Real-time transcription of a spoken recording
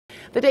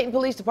The Dayton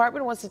Police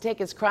Department wants to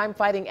take its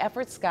crime-fighting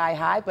efforts sky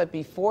high, but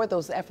before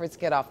those efforts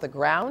get off the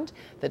ground,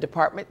 the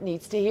department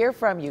needs to hear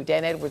from you.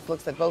 Dan Edwards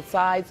looks at both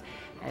sides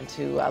and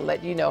to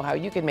let you know how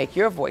you can make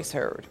your voice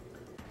heard.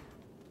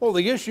 Well,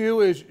 the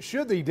issue is,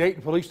 should the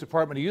Dayton Police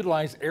Department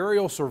utilize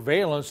aerial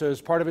surveillance as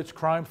part of its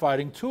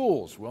crime-fighting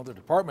tools? Well, the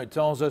department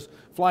tells us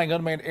flying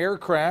unmanned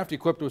aircraft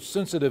equipped with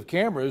sensitive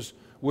cameras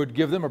would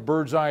give them a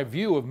bird's eye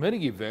view of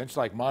many events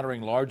like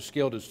monitoring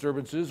large-scale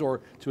disturbances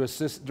or to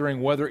assist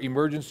during weather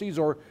emergencies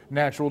or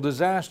natural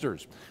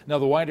disasters. Now,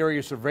 the Wide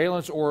Area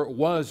Surveillance, or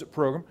WAS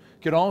program,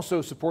 can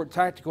also support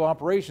tactical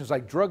operations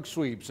like drug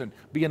sweeps and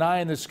be an eye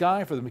in the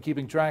sky for them,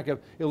 keeping track of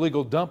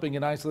illegal dumping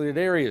in isolated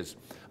areas.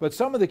 But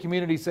some of the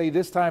communities say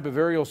this type of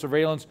aerial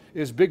surveillance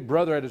is Big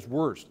Brother at its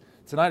worst.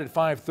 Tonight at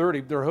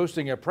 5:30, they're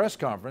hosting a press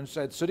conference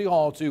at City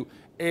Hall to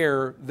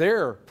air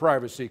their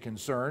privacy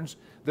concerns.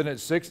 Then at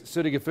 6,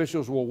 city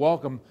officials will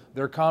welcome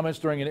their comments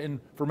during an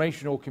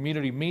informational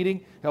community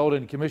meeting held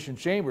in Commission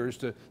chambers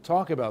to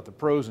talk about the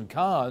pros and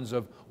cons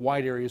of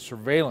wide area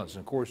surveillance.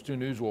 And of course, 2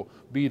 News will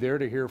be there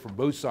to hear from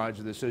both sides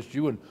of this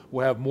issue, and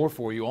we'll have more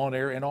for you on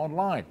air and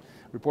online.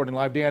 Reporting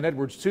live, Dan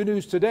Edwards, 2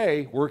 News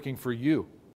Today, working for you.